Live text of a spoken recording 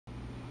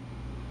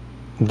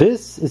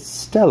This is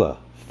Stella,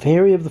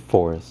 Fairy of the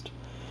Forest,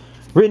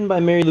 written by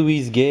Mary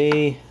Louise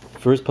Gay,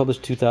 first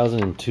published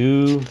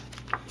 2002,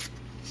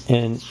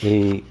 and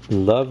a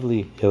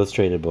lovely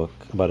illustrated book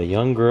about a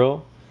young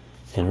girl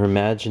and her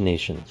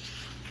imagination.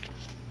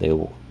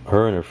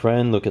 Her and her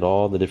friend look at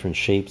all the different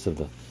shapes of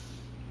the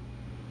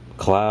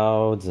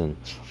clouds and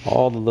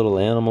all the little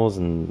animals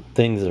and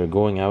things that are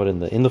going out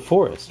in the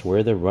forest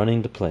where they're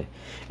running to play.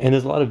 And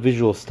there's a lot of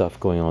visual stuff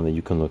going on that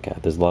you can look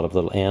at. There's a lot of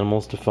little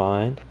animals to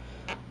find,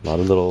 a lot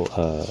of little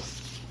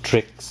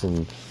tricks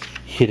and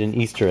hidden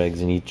Easter eggs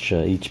in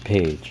each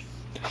page.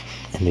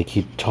 And they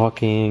keep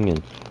talking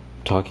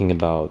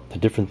about the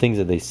different things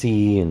that they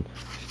see and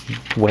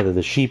whether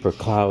the sheep are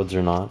clouds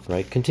or not,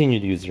 right? Continue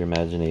to use your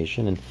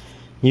imagination and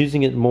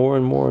using it more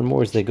and more and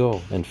more as they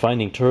go, and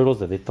finding turtles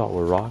that they thought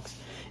were rocks.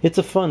 It's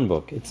a fun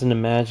book. It's an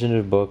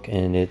imaginative book,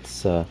 and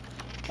it's a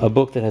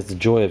book that has the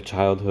joy of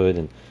childhood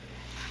and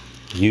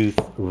youth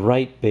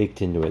right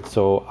baked into it.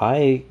 So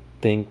I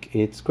think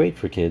it's great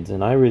for kids,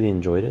 and I really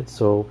enjoyed it.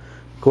 So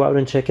go out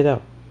and check it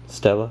out.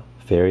 Stella,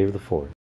 Fairy of the Forest.